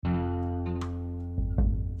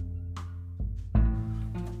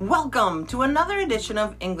Welcome to another edition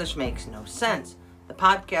of English Makes No Sense, the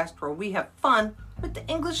podcast where we have fun with the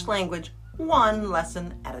English language one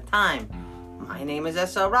lesson at a time. My name is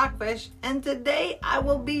SL Rockfish, and today I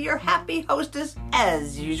will be your happy hostess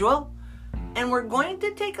as usual. And we're going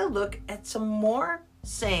to take a look at some more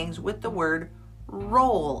sayings with the word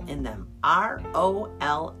roll in them.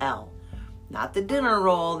 R-O-L-L. Not the dinner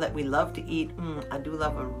roll that we love to eat. I do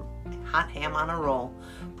love a hot ham on a roll.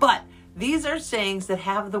 But these are sayings that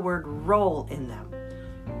have the word roll in them.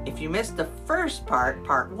 If you missed the first part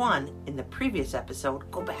 1, in the previous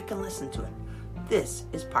episode, go back and listen to it. This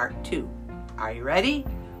is part 2. Are you ready?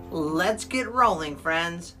 Let's get rolling,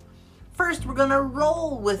 friends. First, we're going to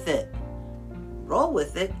roll with it. Roll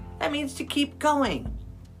with it, that means to keep going.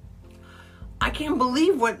 I can't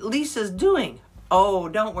believe what Lisa's doing. Oh,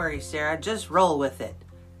 don't worry, Sarah. Just roll with it.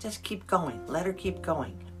 Just keep going. Let her keep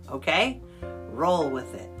going. Okay? Roll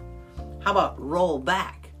with it. How about roll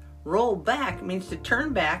back? Roll back means to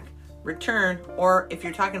turn back, return, or if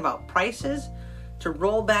you're talking about prices, to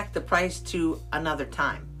roll back the price to another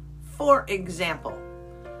time. For example,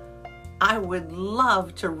 I would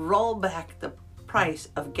love to roll back the price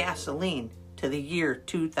of gasoline to the year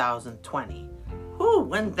 2020. Whew,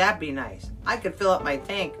 wouldn't that be nice? I could fill up my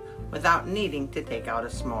tank without needing to take out a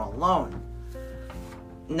small loan.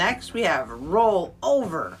 Next, we have roll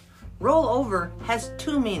over. Roll over has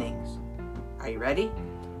 2 meanings. Are you ready?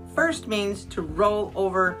 First means to roll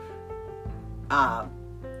over.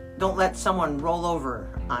 Don't let someone roll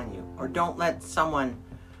over on you, or don't let someone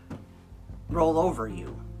roll over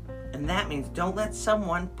you. And that means don't let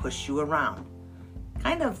someone push you around.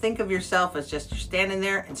 Kind of think of yourself as just you're standing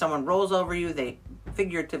there and someone rolls over you, they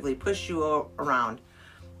figuratively push you around.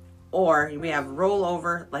 Or we have roll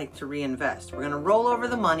over, like to reinvest. We're going to roll over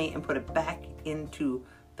the money and put it back into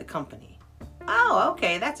the company. Oh,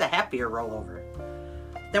 okay, that's a happier rollover.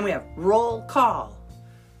 Then we have roll call.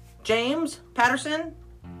 James Patterson,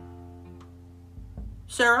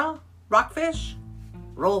 Sarah Rockfish,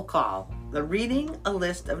 roll call. The reading a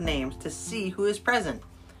list of names to see who is present.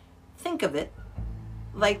 Think of it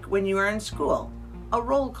like when you are in school, a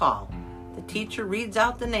roll call. The teacher reads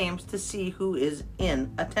out the names to see who is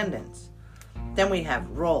in attendance. Then we have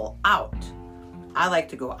roll out. I like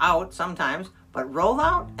to go out sometimes, but roll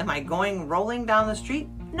out? Am I rolling down the street?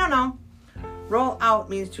 No. Roll out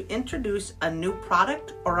means to introduce a new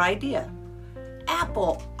product or idea.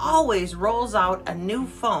 Apple always rolls out a new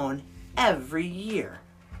phone every year.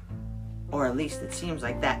 Or at least it seems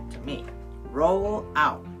like that to me. Roll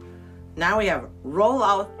out. Now we have roll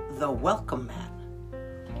out the welcome mat.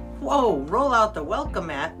 Whoa, roll out the welcome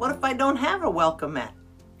mat? What if I don't have a welcome mat?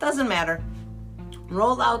 Doesn't matter.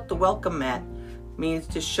 Roll out the welcome mat means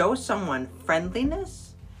to show someone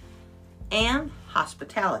friendliness and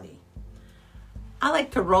hospitality. I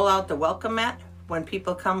like to roll out the welcome mat when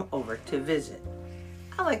people come over to visit.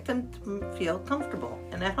 I like them to feel comfortable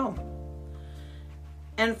and at home.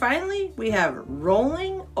 And finally, we have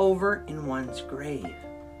rolling over in one's grave.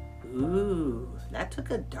 Ooh, that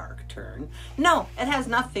took a dark turn. No, it has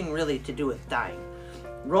nothing really to do with dying.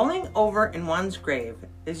 Rolling over in one's grave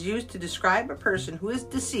is used to describe a person who is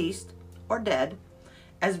deceased or dead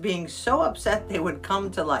as being so upset they would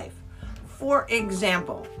come to life. For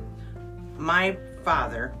example, my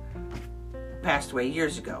father passed away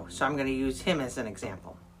years ago, so I'm going to use him as an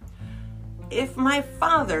example. If my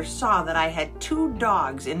father saw that I had 2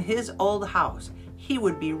 dogs in his old house, he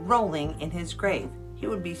would be rolling in his grave. He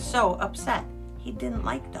would be so upset. He didn't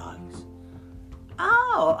like dogs.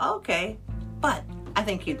 Oh, okay. But I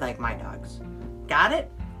think he'd like my dogs. Got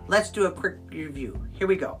it? Let's do a quick review. Here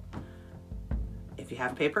we go. If you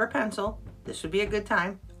have paper or pencil, this would be a good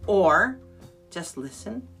time. Or just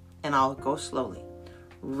listen and I'll go slowly.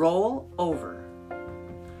 Roll over.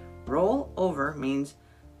 Roll over means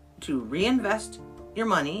to reinvest your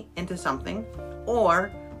money into something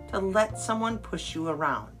or to let someone push you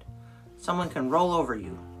around. Someone can roll over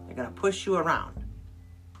you. They're going to push you around.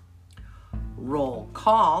 Roll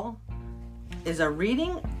call is a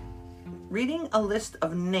reading a list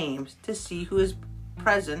of names to see who is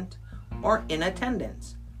present or in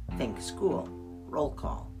attendance. Think school. Roll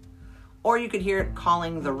call. Or you could hear it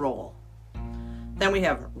calling the roll. Then we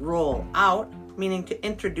have roll out, meaning to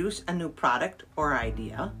introduce a new product or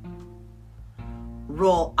idea.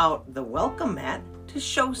 Roll out the welcome mat to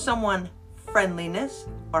show someone friendliness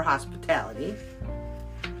or hospitality.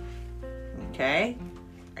 Okay,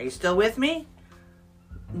 are you still with me?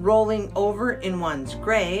 Rolling over in one's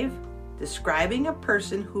grave, describing a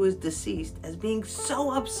person who is deceased as being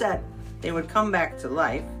so upset they would come back to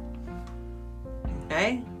life.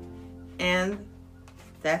 Okay, and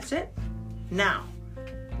that's it. Now,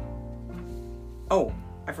 Oh,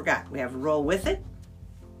 I forgot. We have roll with it.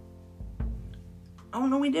 Oh,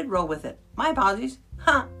 no, we did roll with it. My apologies.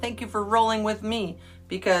 Thank you for rolling with me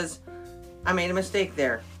because I made a mistake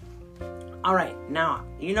there. All right, now,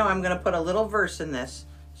 I'm going to put a little verse in this.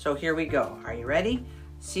 So here we go. Are you ready?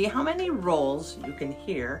 See how many rolls you can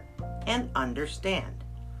hear and understand.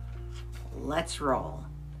 Let's roll.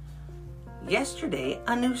 Yesterday,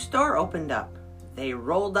 a new store opened up. They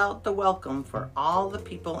rolled out the welcome for all the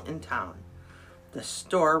people in town. The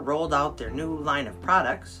store rolled out their new line of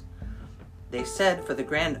products. They said for the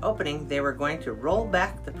grand opening, they were going to roll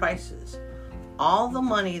back the prices. All the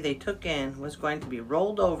money they took in was going to be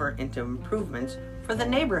rolled over into improvements for the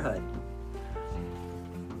neighborhood.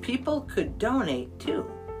 People could donate too.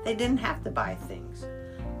 They didn't have to buy things.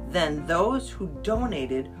 Then those who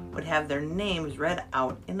donated would have their names read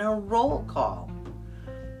out in a roll call.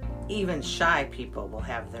 Even shy people will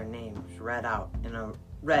have their names read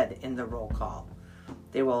in the roll call.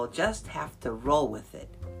 They will just have to roll with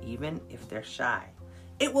it, even if they're shy.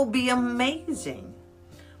 It will be amazing.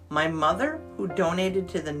 My mother, who donated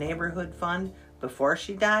to the neighborhood fund before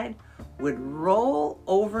she died, would roll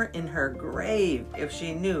over in her grave if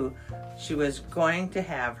she knew she was going to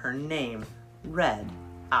have her name read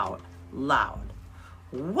out loud.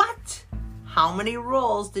 What? How many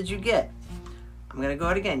rolls did you get? I'm going to go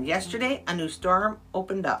it again. Yesterday, a new store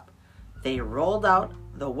opened up. They rolled out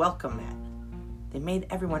the welcome mat. They made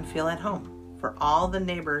everyone feel at home for all the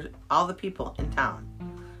neighbors, all the people in town.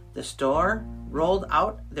 The store rolled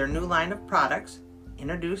out their new line of products,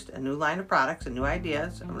 introduced a new line of products and new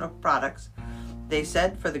ideas of products. They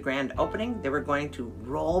said for the grand opening, they were going to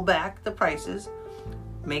roll back the prices,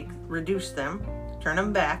 reduce them, turn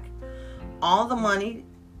them back. All the money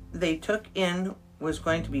they took in was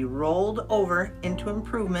going to be rolled over into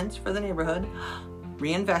improvements for the neighborhood,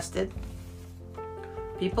 reinvested.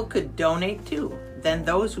 People could donate too. Then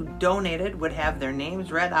those who donated would have their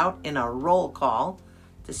names read out in a roll call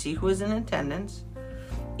to see who is in attendance.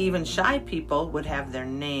 Even shy people would have their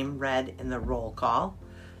name read in the roll call.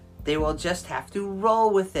 They will just have to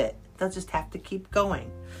roll with it. They'll just have to keep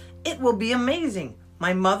going. It will be amazing.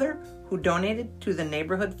 My mother, who donated to the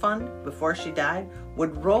neighborhood fund before she died,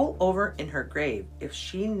 would roll over in her grave if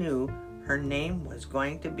she knew her name was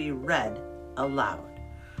going to be read aloud.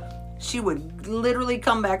 She would literally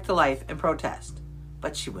come back to life and protest,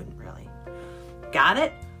 but she wouldn't really. Got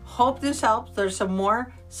it? Hope this helps. There's some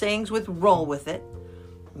more sayings with roll with it.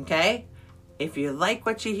 Okay? If you like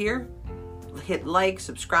what you hear, hit like,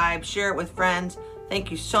 subscribe, share it with friends. Thank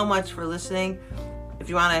you so much for listening. If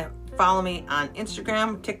you want to follow me on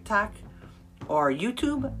Instagram, TikTok, or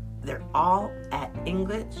YouTube, they're all at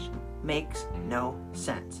English Makes No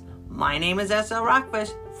Sense. My name is SL Rockfish.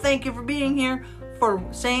 Thank you for being here for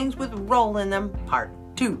Sayings with Roll in Them Part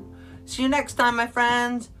 2. See you next time, my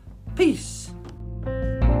friends. Peace.